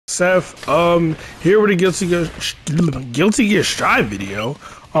Seth. Here with a Guilty Gear Strive video.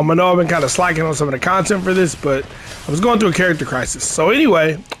 I know I've been kind of slacking on some of the content for this, but I was going through a character crisis. So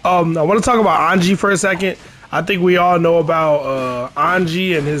anyway, I want to talk about Anji for a second. I think we all know about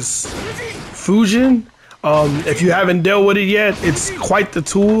Anji and his Fujin. If you haven't dealt with it yet, it's quite the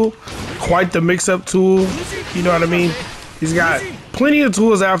tool, quite the mix-up tool. You know what I mean? He's got plenty of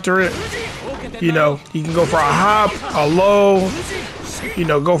tools after it. You know, you can go for a hop, a low, you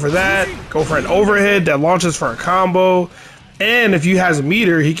know, go for that, go for an overhead that launches for a combo. And if he has a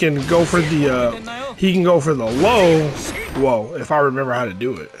meter, he can go for the low. Whoa, if I remember how to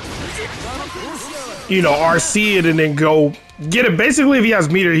do it. You know, RC it and then go get it. Basically, if he has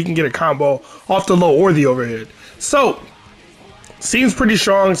meter, he can get a combo off the low or the overhead. So, seems pretty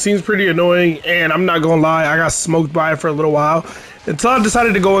strong, seems pretty annoying, and I'm not gonna lie, I got smoked by it for a little while until I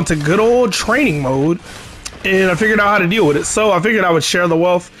decided to go into good old training mode, and I figured out how to deal with it. So I figured I would share the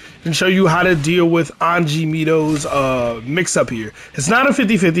wealth and show you how to deal with Anji Mito's mix-up here. It's not a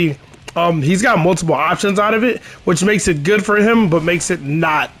 50-50. He's got multiple options out of it, which makes it good for him, but makes it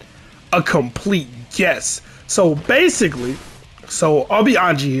not a complete guess. So basically, I'll be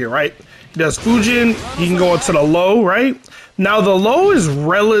Anji here, right? He does Fujin, he can go into the low, right? Now the low is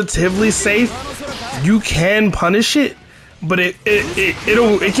relatively safe. You can punish it, but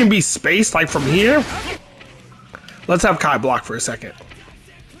it can be spaced like from here. Let's have Kai block for a second.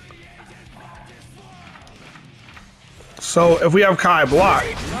 So if we have Kai block,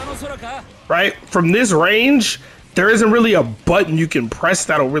 right, from this range, there isn't really a button you can press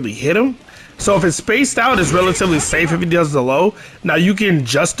that'll really hit him. So if it's spaced out, it's relatively safe if he does the low. Now you can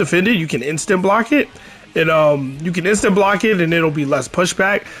just defend it, you can instant block it. You can instant block it and it'll be less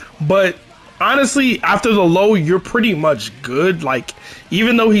pushback. But honestly, after the low, you're pretty much good. Like,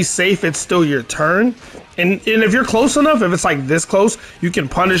 even though he's safe, it's still your turn. And if you're close enough, if it's like this close, you can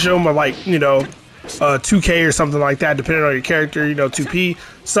punish him with, like, you know, 2K or something like that, depending on your character, you know, 2P,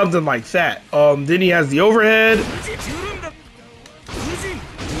 something like that. Then he has the overhead.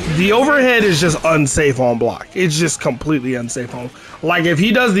 The overhead is just unsafe on block. It's just completely unsafe on. Like, if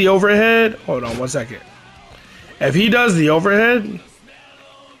he does the overhead, hold on one second. If he does the overhead,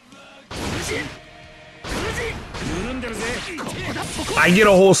 I get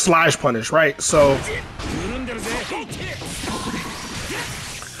a whole slash punish, right? So,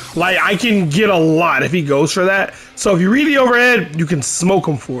 like, I can get a lot if he goes for that. So if you read the overhead, you can smoke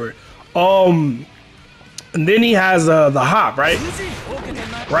him for it. And then he has the hop, right?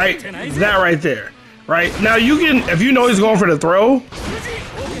 Right? That right there. Right? Now you can, if you know he's going for the throw,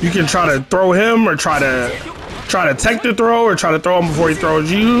 you can try to throw him or try to tech the throw or try to throw him before he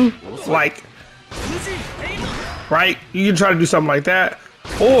throws you. Like, right? You can try to do something like that.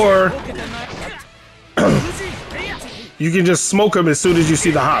 Or you can just smoke him as soon as you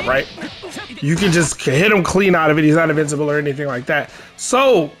see the hop, right? You can just hit him clean out of it. He's not invincible or anything like that.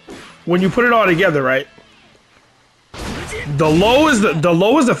 So when you put it all together, right? The low is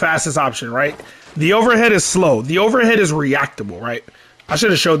the fastest option, right? The overhead is slow. The overhead is reactable, right? I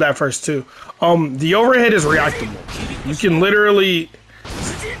should have showed that first too. The overhead is reactable. You can literally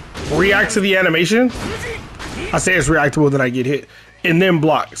react to the animation. I say it's reactable, then I get hit, and then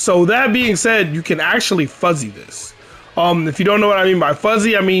block. So that being said, you can actually fuzzy this. If you don't know what I mean by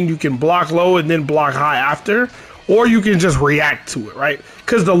fuzzy, I mean you can block low and then block high after, or you can just react to it, right?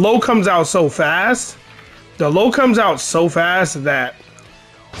 Because the low comes out so fast. The low comes out so fast that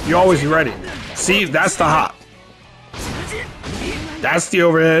you always be ready. See, that's the hop. That's the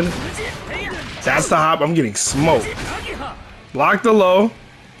overhead. That's the hop. I'm getting smoked. Block the low.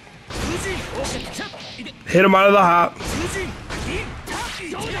 Hit him out of the hop.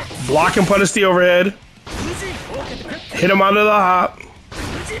 Block and punish the overhead. Hit him out of the hop.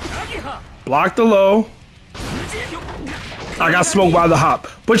 Block the low. I got smoked by the hop.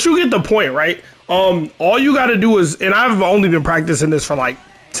 But you get the point, right? All you gotta do is, and I've only been practicing this for like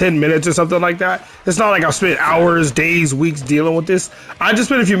 10 minutes or something like that. It's not like I've spent hours, days, weeks dealing with this. I just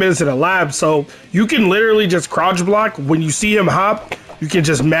spent a few minutes in the lab, so you can literally just crouch block. When you see him hop, you can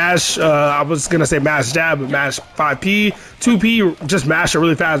just mash, I was gonna say mash jab, but mash 5P, 2P, just mash a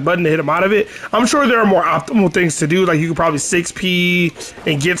really fast button to hit him out of it. I'm sure there are more optimal things to do, like you could probably 6P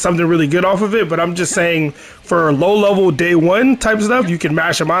and get something really good off of it, but I'm just saying for low level day one type stuff, you can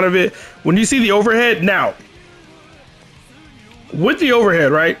mash him out of it. When you see the overhead, now, with the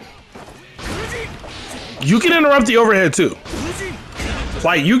overhead, right, you can interrupt the overhead too.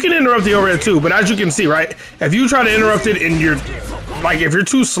 Like, you can interrupt the overhead too, but as you can see, right, if you try to interrupt it and you're, like, if you're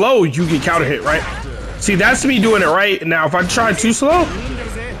too slow, you get counter hit, right? See, that's me doing it right. Now, if I try too slow,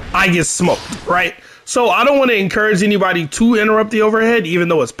 I get smoked, right? So I don't want to encourage anybody to interrupt the overhead, even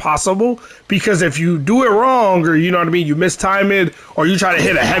though it's possible, because if you do it wrong, or you know what I mean, you mistime it, or you try to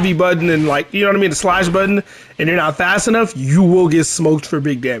hit a heavy button and like, you know what I mean, the slash button, and you're not fast enough, you will get smoked for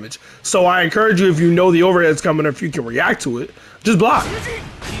big damage. So I encourage you, if you know the overhead's coming, or if you can react to it, just block.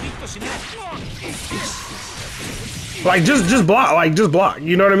 Like just block, like just block.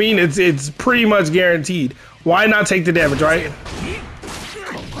 You know what I mean? It's pretty much guaranteed. Why not take the damage, right?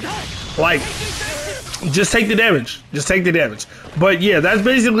 Like, just take the damage. Just take the damage. But yeah, that's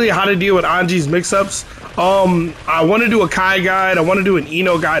basically how to deal with Anji's mix-ups. I want to do a Kai guide. I want to do an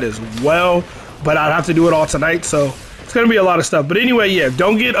Ino guide as well, but I'd have to do it all tonight, so it's gonna be a lot of stuff. But anyway, yeah,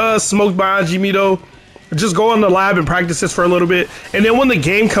 don't get smoked by Anji Mito. Just go in the lab and practice this for a little bit, and then when the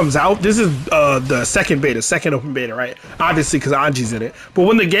game comes out, this is the second open beta, right? Obviously, because Anji's in it. But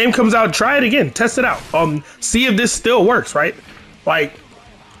when the game comes out, try it again, test it out. See if this still works, right? Like,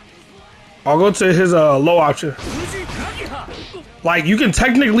 I'll go to his low option. Like, you can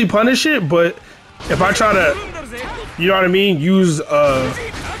technically punish it, but if I try to, you know what I mean, use a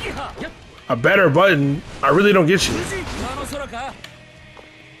better button, I really don't get you.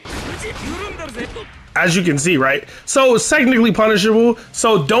 As you can see, right? So it's technically punishable.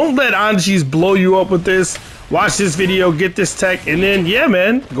 So don't let Anji's blow you up with this. Watch this video, get this tech, and then, yeah,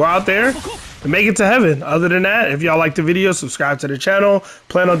 man, go out there and make it to heaven. Other than that, if y'all like the video, subscribe to the channel.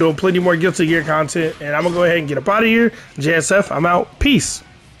 Plan on doing plenty more Guilty Gear content. And I'm going to go ahead and get up out of here. JSF, I'm out. Peace.